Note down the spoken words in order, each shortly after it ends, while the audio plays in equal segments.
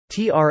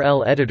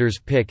TRL Editor's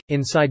Pick –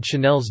 Inside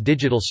Chanel's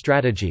Digital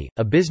Strategy,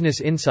 a Business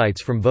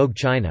Insights from Vogue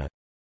China.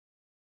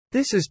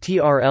 This is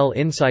TRL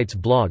Insights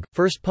blog,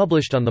 first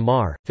published on the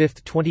Mar. 5,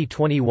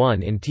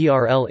 2021 in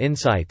TRL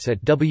Insights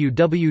at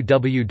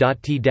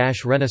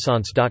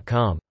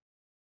www.t-renaissance.com.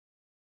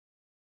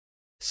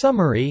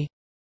 Summary.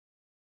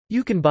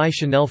 You can buy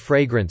Chanel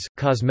fragrance,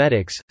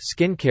 cosmetics,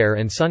 skincare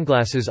and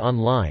sunglasses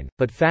online,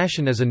 but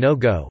fashion is a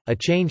no-go. A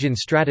change in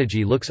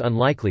strategy looks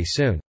unlikely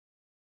soon.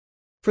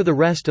 For the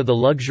rest of the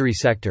luxury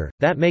sector,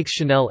 that makes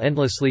Chanel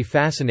endlessly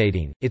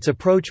fascinating. Its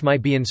approach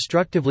might be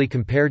instructively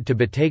compared to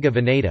Bottega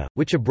Veneta,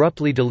 which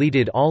abruptly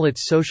deleted all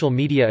its social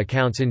media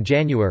accounts in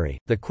January.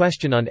 The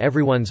question on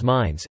everyone's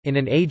minds, in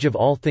an age of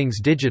all things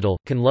digital,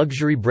 can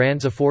luxury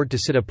brands afford to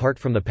sit apart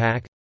from the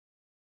pack?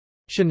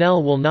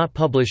 Chanel will not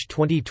publish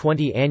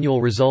 2020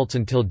 annual results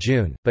until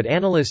June, but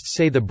analysts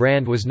say the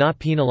brand was not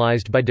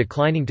penalized by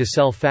declining to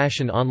sell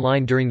fashion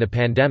online during the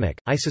pandemic.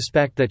 I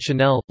suspect that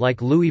Chanel,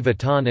 like Louis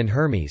Vuitton and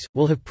Hermes,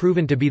 will have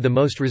proven to be the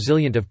most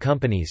resilient of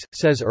companies,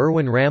 says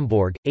Erwin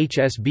Ramborg,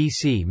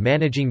 HSBC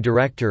Managing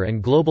Director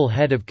and Global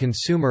Head of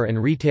Consumer and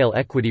Retail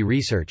Equity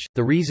Research.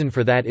 The reason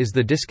for that is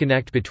the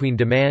disconnect between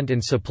demand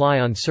and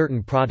supply on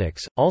certain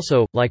products.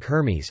 Also, like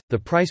Hermes, the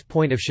price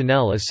point of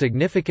Chanel is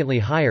significantly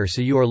higher,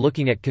 so you are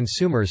looking at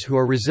consumers who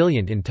are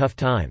resilient in tough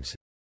times.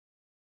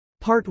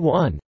 Part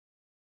 1.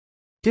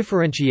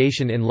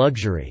 Differentiation in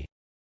luxury.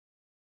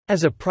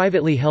 As a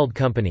privately held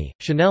company,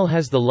 Chanel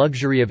has the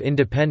luxury of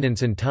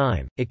independence and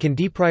time. It can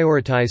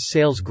deprioritize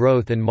sales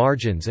growth and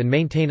margins and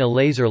maintain a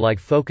laser-like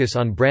focus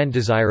on brand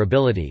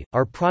desirability.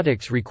 Our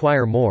products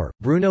require more.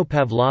 Bruno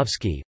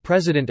Pavlovsky,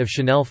 president of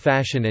Chanel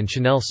Fashion and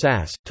Chanel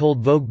SAS, told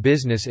Vogue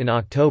Business in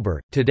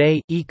October,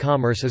 "Today,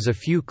 e-commerce is a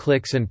few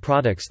clicks and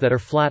products that are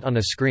flat on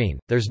a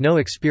screen. There's no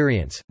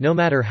experience. No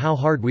matter how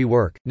hard we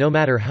work, no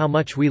matter how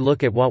much we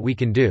look at what we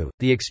can do,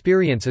 the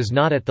experience is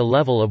not at the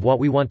level of what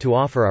we want to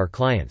offer our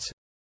clients."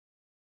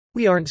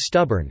 We aren't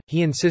stubborn,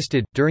 he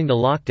insisted. During the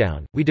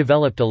lockdown, we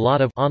developed a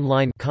lot of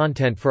online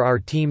content for our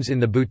teams in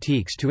the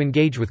boutiques to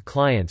engage with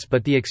clients,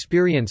 but the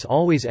experience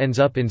always ends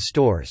up in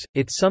stores.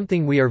 It's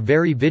something we are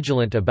very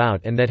vigilant about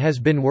and that has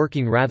been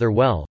working rather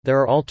well. There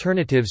are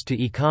alternatives to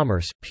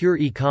e-commerce. Pure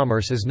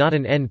e-commerce is not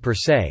an end per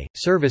se,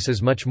 service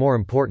is much more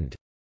important.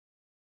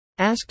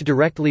 Asked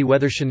directly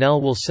whether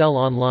Chanel will sell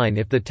online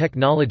if the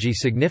technology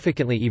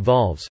significantly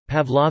evolves,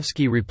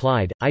 Pavlovsky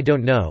replied, "I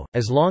don't know,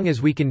 as long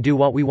as we can do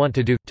what we want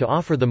to do, to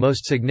offer the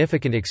most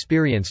significant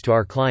experience to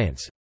our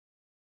clients."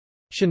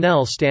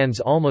 Chanel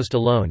stands almost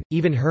alone.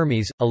 Even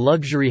Hermes, a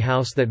luxury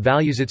house that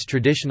values its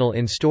traditional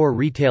in-store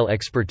retail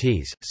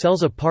expertise,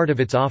 sells a part of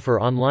its offer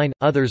online.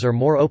 Others are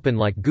more open,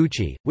 like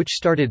Gucci, which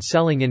started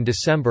selling in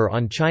December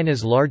on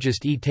China's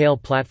largest e-tail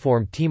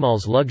platform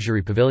Tmall's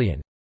luxury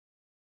pavilion.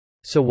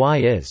 So why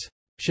is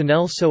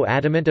Chanel so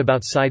adamant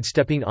about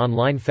sidestepping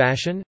online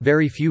fashion?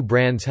 Very few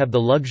brands have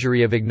the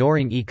luxury of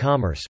ignoring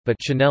e-commerce, but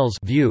Chanel's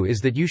view is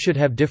that you should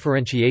have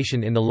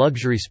differentiation in the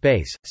luxury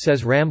space,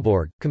 says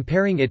Ramborg,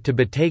 comparing it to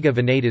Bottega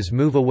Veneta's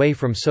move away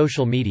from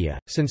social media.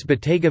 Since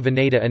Bottega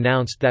Veneta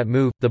announced that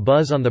move, the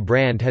buzz on the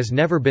brand has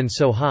never been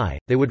so high.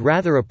 They would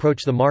rather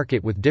approach the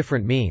market with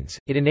different means.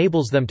 It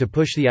enables them to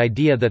push the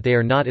idea that they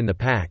are not in the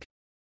pack.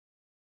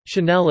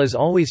 Chanel is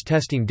always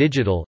testing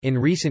digital. In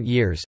recent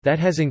years, that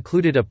has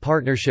included a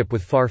partnership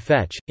with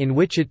Farfetch, in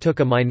which it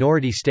took a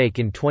minority stake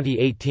in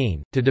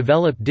 2018, to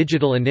develop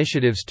digital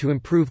initiatives to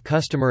improve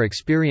customer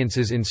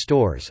experiences in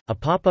stores, a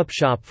pop-up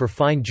shop for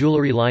fine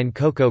jewelry line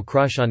Coco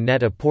Crush on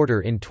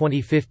Net-a-Porter in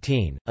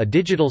 2015, a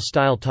digital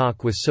style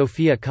talk with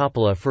Sofia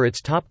Coppola for its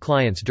top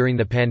clients during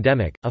the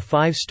pandemic, a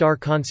 5-star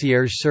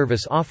concierge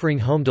service offering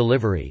home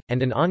delivery,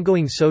 and an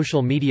ongoing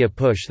social media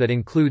push that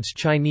includes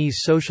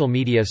Chinese social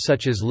media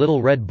such as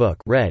Little Red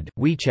Book, Red,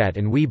 WeChat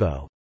and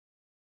Weibo.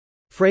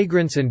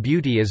 Fragrance and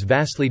beauty is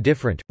vastly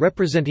different,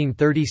 representing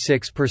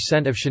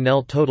 36% of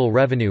Chanel total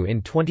revenue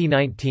in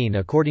 2019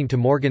 according to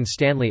Morgan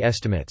Stanley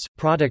estimates.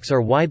 Products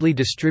are widely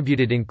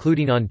distributed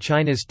including on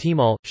China's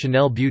Tmall.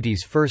 Chanel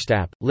Beauty's first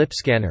app, Lip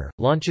Scanner,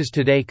 launches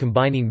today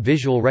combining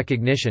visual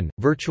recognition,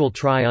 virtual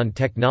try-on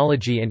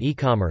technology and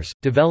e-commerce.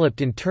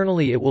 Developed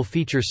internally, it will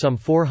feature some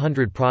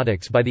 400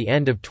 products by the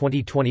end of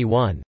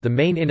 2021. The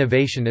main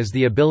innovation is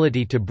the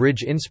ability to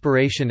bridge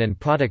inspiration and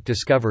product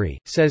discovery,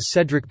 says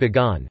Cedric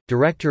Begon,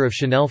 director of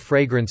Chanel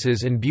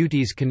Fragrances and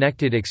Beauty's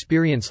Connected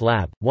Experience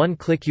Lab. One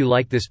click you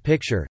like this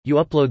picture, you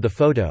upload the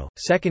photo,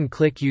 second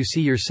click you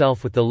see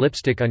yourself with the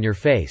lipstick on your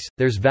face.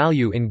 There's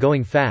value in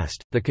going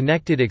fast. The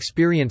Connected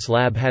Experience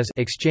Lab has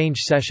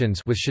exchange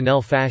sessions with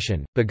Chanel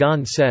Fashion,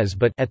 Begon says,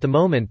 but at the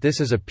moment this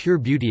is a pure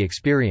beauty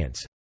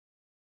experience.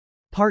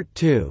 Part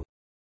 2.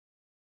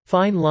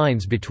 Fine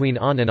lines between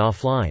on and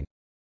offline.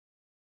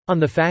 On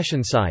the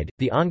fashion side,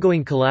 the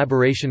ongoing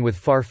collaboration with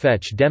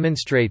Farfetch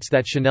demonstrates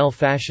that Chanel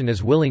Fashion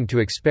is willing to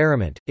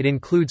experiment. It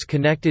includes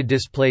connected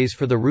displays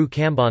for the Rue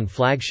Cambon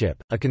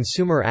flagship, a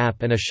consumer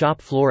app and a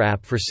shop floor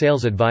app for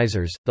sales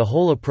advisors. The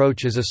whole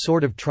approach is a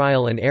sort of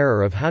trial and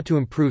error of how to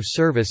improve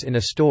service in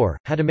a store,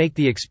 how to make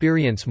the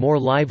experience more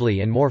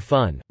lively and more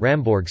fun,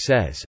 Ramborg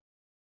says.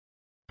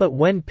 But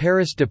when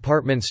Paris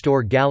department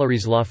store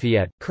Galeries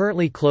Lafayette,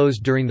 currently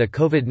closed during the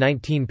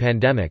COVID-19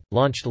 pandemic,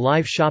 launched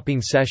live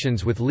shopping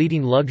sessions with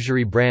leading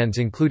luxury brands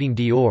including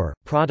Dior,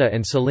 Prada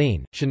and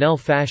Celine, Chanel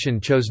Fashion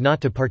chose not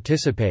to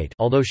participate,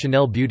 although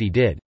Chanel Beauty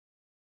did.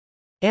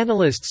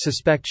 Analysts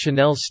suspect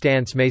Chanel's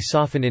stance may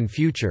soften in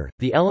future.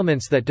 The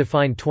elements that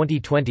define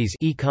 2020's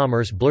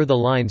e-commerce blur the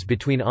lines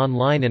between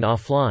online and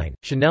offline.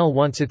 Chanel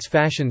wants its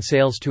fashion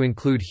sales to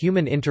include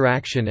human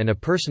interaction and a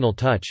personal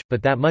touch,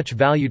 but that much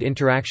valued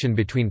interaction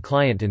between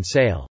client and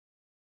sale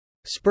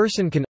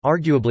person can,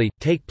 arguably,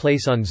 take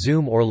place on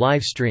Zoom or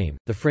live stream.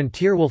 The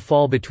frontier will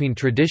fall between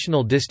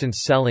traditional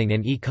distance selling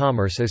and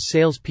e-commerce as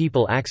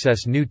salespeople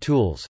access new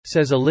tools,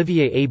 says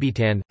Olivier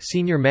Abitan,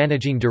 Senior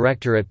Managing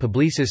Director at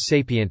Publicis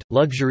Sapient.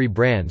 Luxury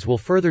brands will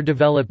further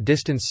develop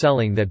distance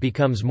selling that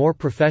becomes more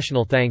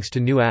professional thanks to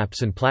new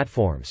apps and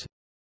platforms.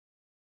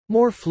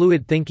 More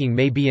fluid thinking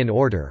may be in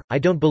order. I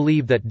don't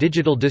believe that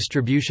digital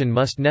distribution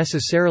must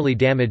necessarily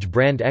damage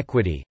brand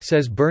equity,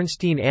 says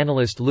Bernstein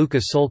analyst Luca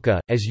Solca.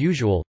 As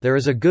usual, there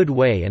is a good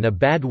way and a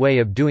bad way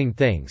of doing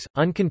things.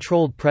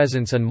 Uncontrolled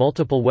presence on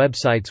multiple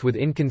websites with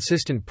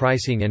inconsistent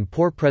pricing and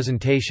poor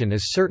presentation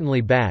is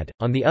certainly bad.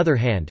 On the other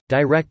hand,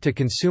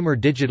 direct-to-consumer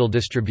digital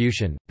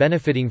distribution,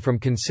 benefiting from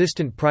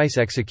consistent price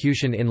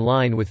execution in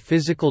line with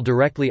physical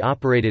directly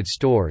operated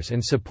stores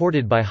and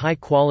supported by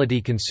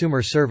high-quality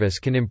consumer service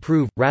can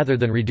improve, rather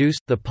than reduce,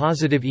 the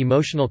positive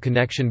emotional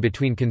connection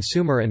between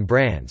consumer and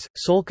brands.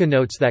 Solca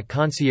notes that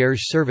concierge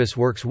service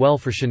works well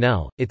for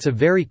Chanel. It's a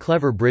very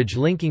clever bridge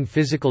linking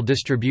physical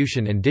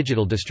distribution and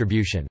digital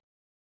distribution.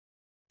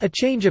 A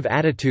change of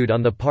attitude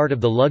on the part of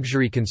the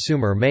luxury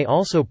consumer may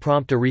also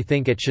prompt a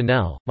rethink at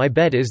Chanel. My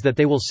bet is that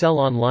they will sell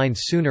online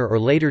sooner or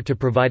later to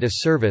provide a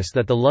service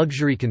that the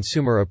luxury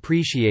consumer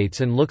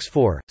appreciates and looks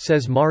for,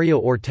 says Mario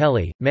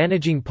Ortelli,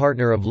 managing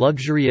partner of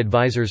luxury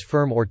advisors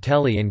firm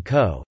Ortelli &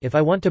 Co. If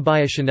I want to buy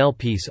a Chanel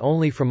piece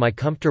only from my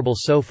comfortable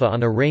sofa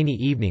on a rainy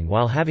evening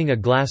while having a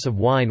glass of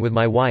wine with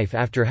my wife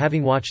after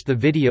having watched the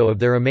video of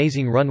their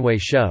amazing runway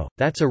show,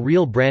 that's a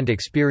real brand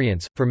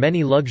experience. For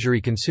many luxury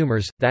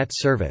consumers,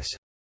 that's service.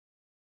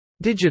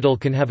 Digital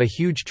can have a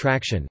huge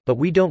traction, but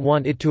we don't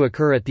want it to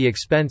occur at the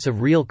expense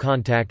of real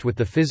contact with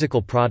the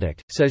physical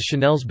product, says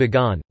Chanel's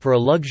Begon. For a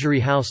luxury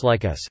house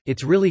like us,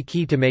 it's really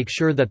key to make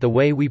sure that the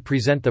way we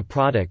present the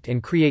product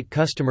and create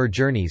customer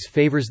journeys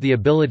favors the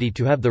ability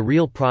to have the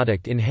real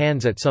product in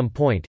hands at some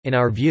point. In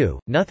our view,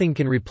 nothing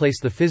can replace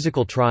the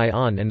physical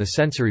try-on and the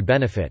sensory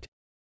benefit.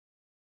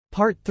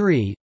 Part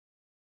 3.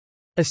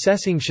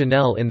 Assessing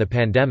Chanel in the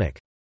pandemic.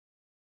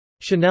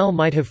 Chanel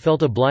might have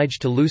felt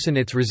obliged to loosen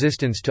its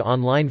resistance to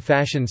online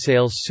fashion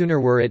sales sooner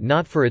were it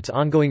not for its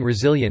ongoing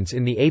resilience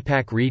in the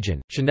APAC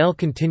region. Chanel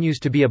continues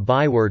to be a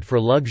byword for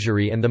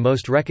luxury and the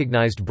most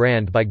recognized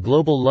brand by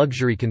global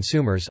luxury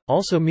consumers,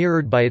 also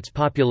mirrored by its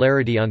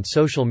popularity on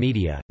social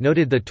media,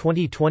 noted the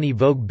 2020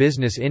 Vogue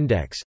Business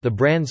Index. The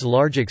brand's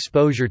large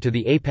exposure to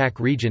the APAC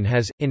region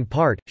has, in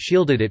part,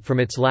 shielded it from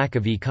its lack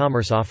of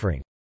e-commerce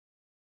offering.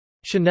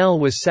 Chanel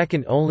was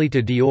second only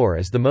to Dior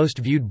as the most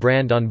viewed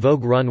brand on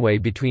Vogue runway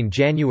between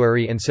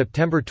January and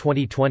September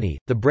 2020.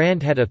 The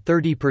brand had a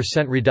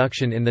 30%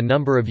 reduction in the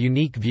number of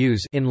unique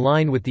views in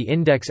line with the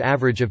index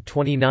average of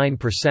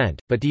 29%,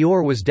 but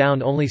Dior was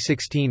down only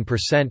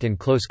 16% and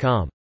close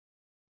comm.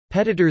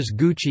 Competitors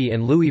Gucci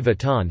and Louis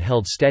Vuitton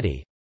held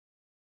steady.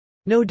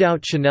 No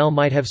doubt Chanel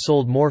might have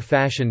sold more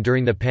fashion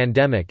during the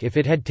pandemic if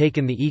it had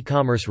taken the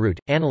e-commerce route.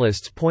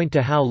 Analysts point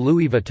to how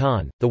Louis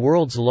Vuitton, the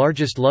world's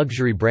largest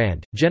luxury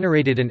brand,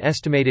 generated an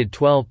estimated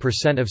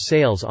 12% of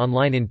sales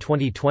online in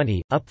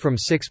 2020, up from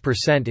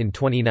 6% in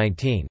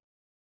 2019.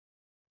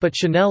 But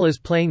Chanel is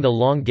playing the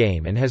long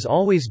game and has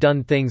always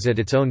done things at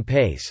its own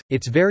pace.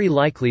 It's very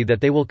likely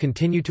that they will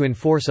continue to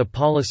enforce a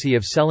policy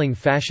of selling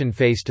fashion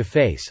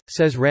face-to-face,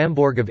 says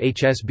Ramborg of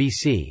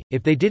HSBC.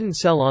 If they didn't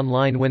sell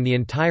online when the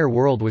entire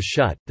world was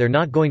shut, they're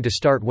not going to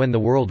start when the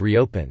world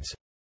reopens.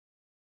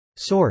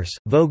 Source: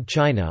 Vogue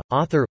China,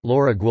 author,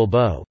 Laura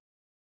Guilbeault.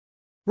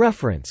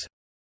 Reference: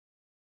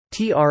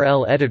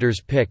 TRL Editor's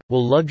Pick.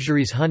 Will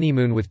luxury's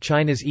honeymoon with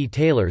China's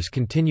e-tailers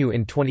continue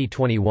in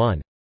 2021?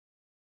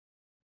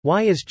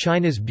 Why is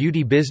China's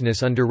beauty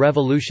business under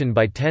revolution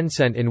by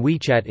Tencent and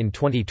WeChat in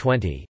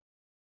 2020?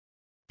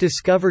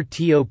 Discover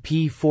top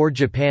 4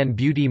 Japan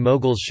beauty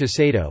moguls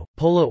Shiseido,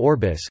 Pola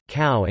Orbis,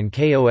 Kao and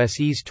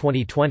KOSE's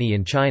 2020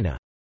 in China.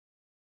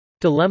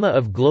 Dilemma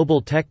of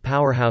global tech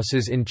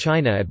powerhouses in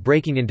China at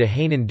breaking into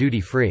Hainan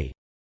duty-free.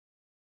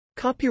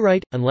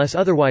 Copyright, unless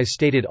otherwise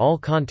stated, all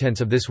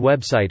contents of this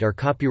website are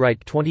copyright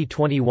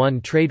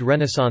 2021 Trade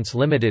Renaissance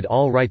Limited,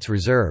 all rights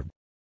reserved.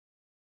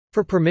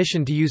 For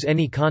permission to use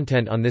any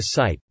content on this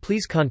site,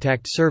 please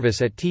contact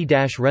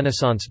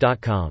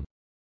service@t-renaissance.com.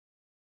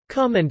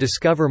 Come and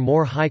discover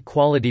more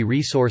high-quality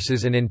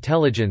resources and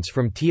intelligence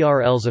from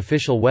TRL's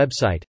official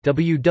website,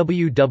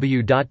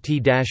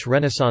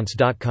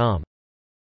 www.t-renaissance.com.